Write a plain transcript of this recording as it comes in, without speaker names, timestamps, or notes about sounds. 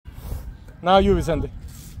Now you, Vicente.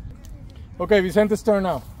 Okay, Vicente's turn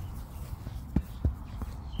now.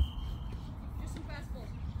 Just some fastballs.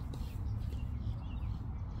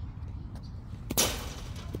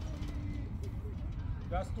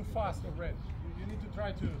 That's too fast already. You need to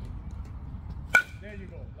try to. There you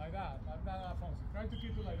go, like that, Alfonso. Try to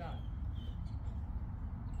keep it like that.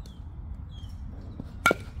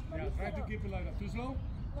 Yeah, try to keep it like that. Too slow?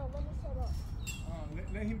 No, let me set up.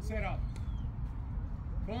 Let him set up.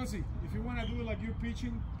 Fonzie, if you want to do it like you're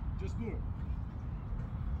pitching, just do it.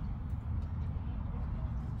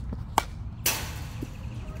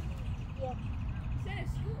 Yeah. Santa,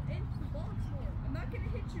 scoot into the box more. I'm not going to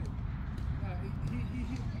hit you. He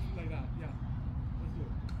hit like that, yeah. Let's do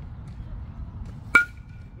it.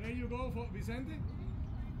 There you go, for Vicente.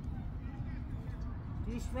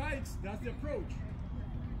 2 strikes, that's the approach.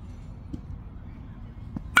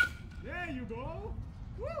 There you go.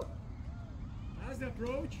 Woo! That's the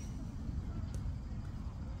approach.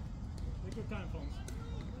 Take your time, Fonz.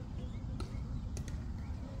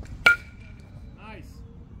 Nice.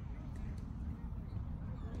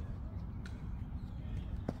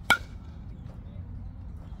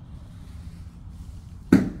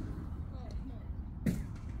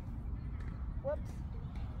 Whoops.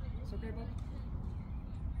 It's okay, Bob.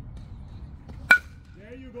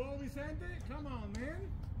 There you go, Vicente. Come on, man.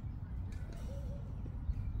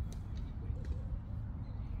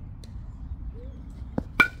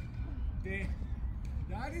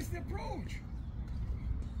 That is the approach.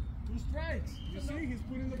 2 strikes. You see, he's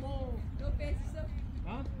putting the ball. No fancy stuff?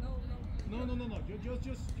 Huh? No. No.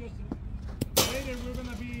 Just later we're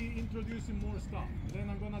gonna be introducing more stuff. Then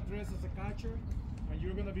I'm gonna dress as a catcher, and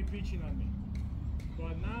you're gonna be pitching on me.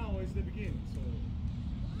 But now is the beginning. So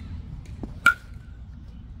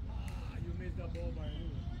you missed that ball by a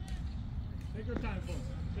little. Take your time, folks.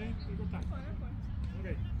 Okay, take your time. I'm fine.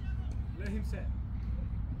 Okay, let him set.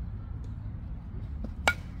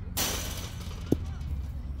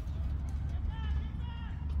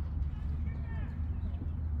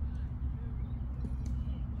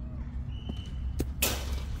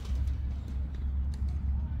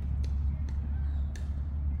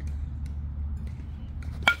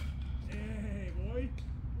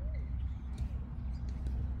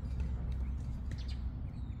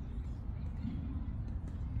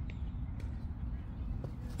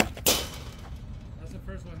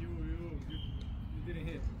 First one you didn't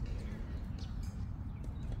hit.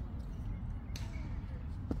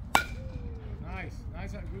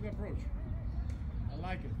 Nice, good approach. I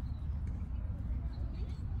like it.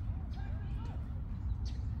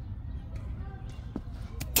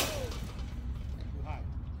 Too high.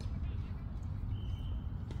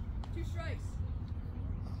 2 strikes.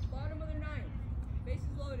 Bottom of the 9th.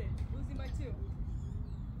 Bases loaded. Losing by 2.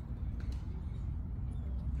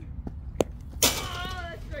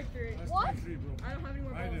 Strike 3. That's What? strike 3, bro. I don't have any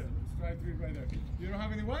more balls. Right there. Strike 3 right there. You don't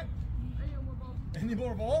have any what? I need more balls. Any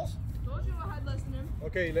more balls? Told you I had less than him.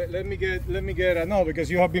 Okay, let me get no, because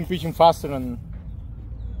you have been pitching faster than.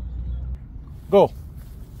 Go.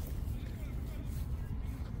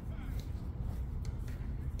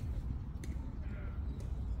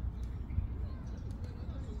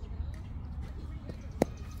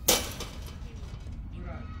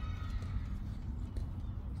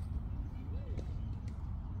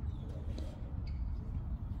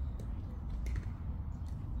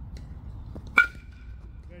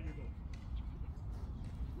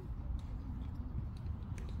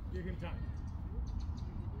 Give him time.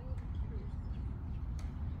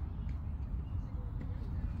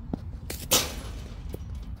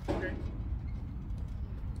 Okay.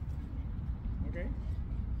 Okay.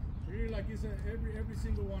 Really, like it's every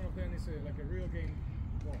single one of them is like a real game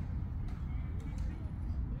ball.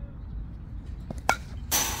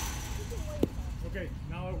 Okay.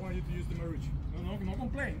 Now I want you to use the Marucci. No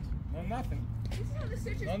complaints. No nothing. This is how the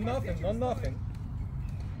citrus No nothing. No nothing.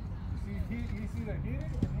 He's either hit it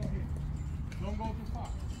or no hit it. Don't go too far.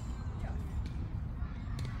 Yeah.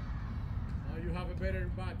 Now you have a better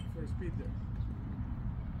bat for speed there.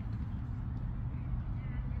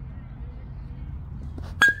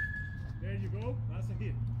 There you go. That's a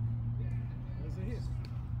hit. That's a hit.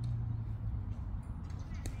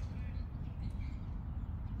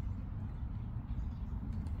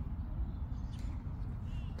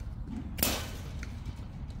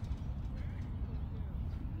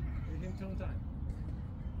 Tone time.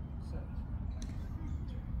 Set.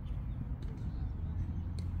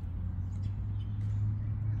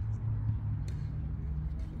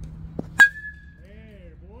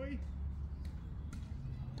 There, boy.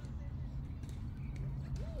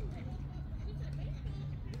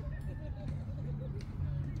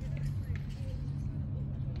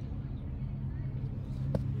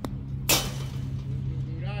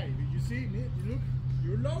 see, look,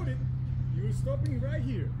 you're loaded. You're stopping right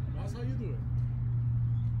here. That's how you do it.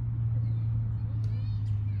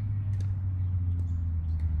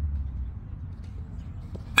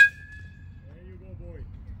 There you go, boy.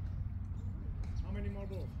 How many more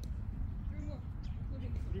balls? 3 more.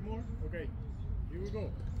 3 more? Okay. Here we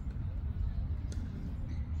go.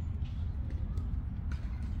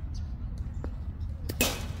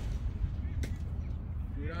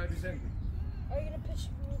 Good eye, Vicente. Are you gonna pitch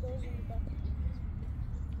through those in the back?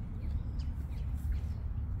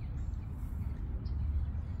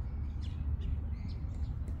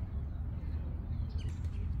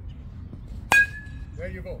 There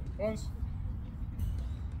you go. Once.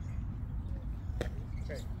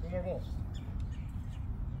 Okay, 2 more balls.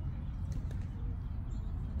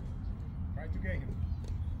 Try to get him.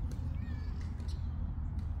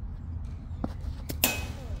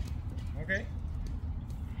 Okay.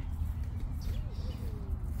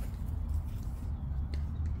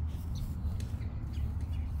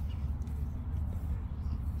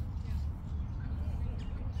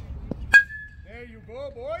 There you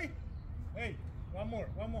go, boy. Hey, one more.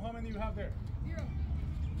 How many you have there? 0.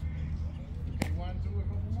 Okay, 1, 2, a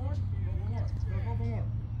couple more. A couple more.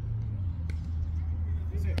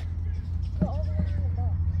 That's it. Put all the way in the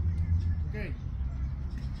back. Okay.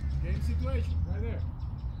 Game situation, right there.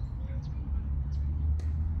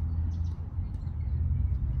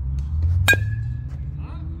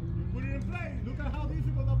 Huh? You put it in play. Look at how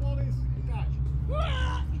difficult the ball is to catch.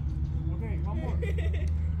 Okay, one more. 2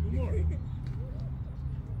 more.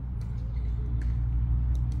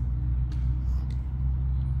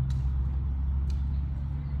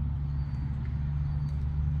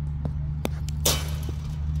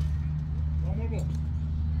 One more ball.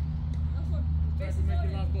 Last one. Try Bases to make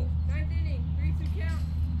loaded. your last ball. 9th inning. 3-2 count.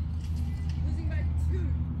 Losing by 2.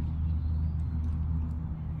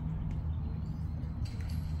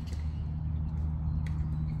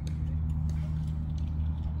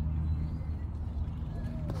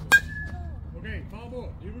 Okay, foul ball.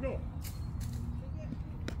 Here we go.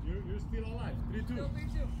 You're still alive. 3-2. Still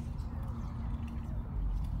 3-2.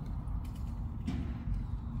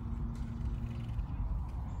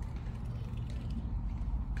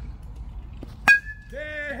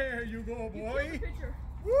 There you go, You boy. killed the pitcher.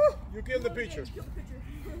 Woo! You killed the Killed pitcher. Killed the pitcher.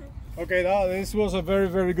 Okay, this was a very,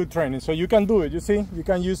 very good training. So you can do it. You see, you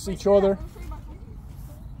can use each other. I'll show you my phone.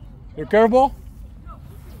 Your curveball. No.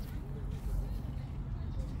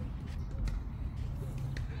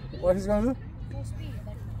 What he's gonna do? Full speed,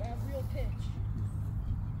 like a real pitch.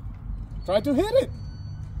 Try to hit it.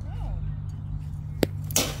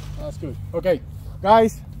 No. That's good. Okay,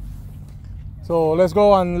 guys. So let's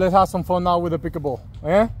go and let's have some fun now with the pickleball.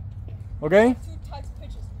 Yeah. Okay. 2 types of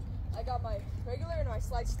pitches. I got my regular and my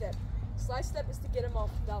slide step. Slide step is to get him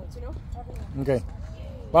off balance, you know? Okay.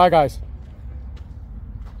 Bye, guys.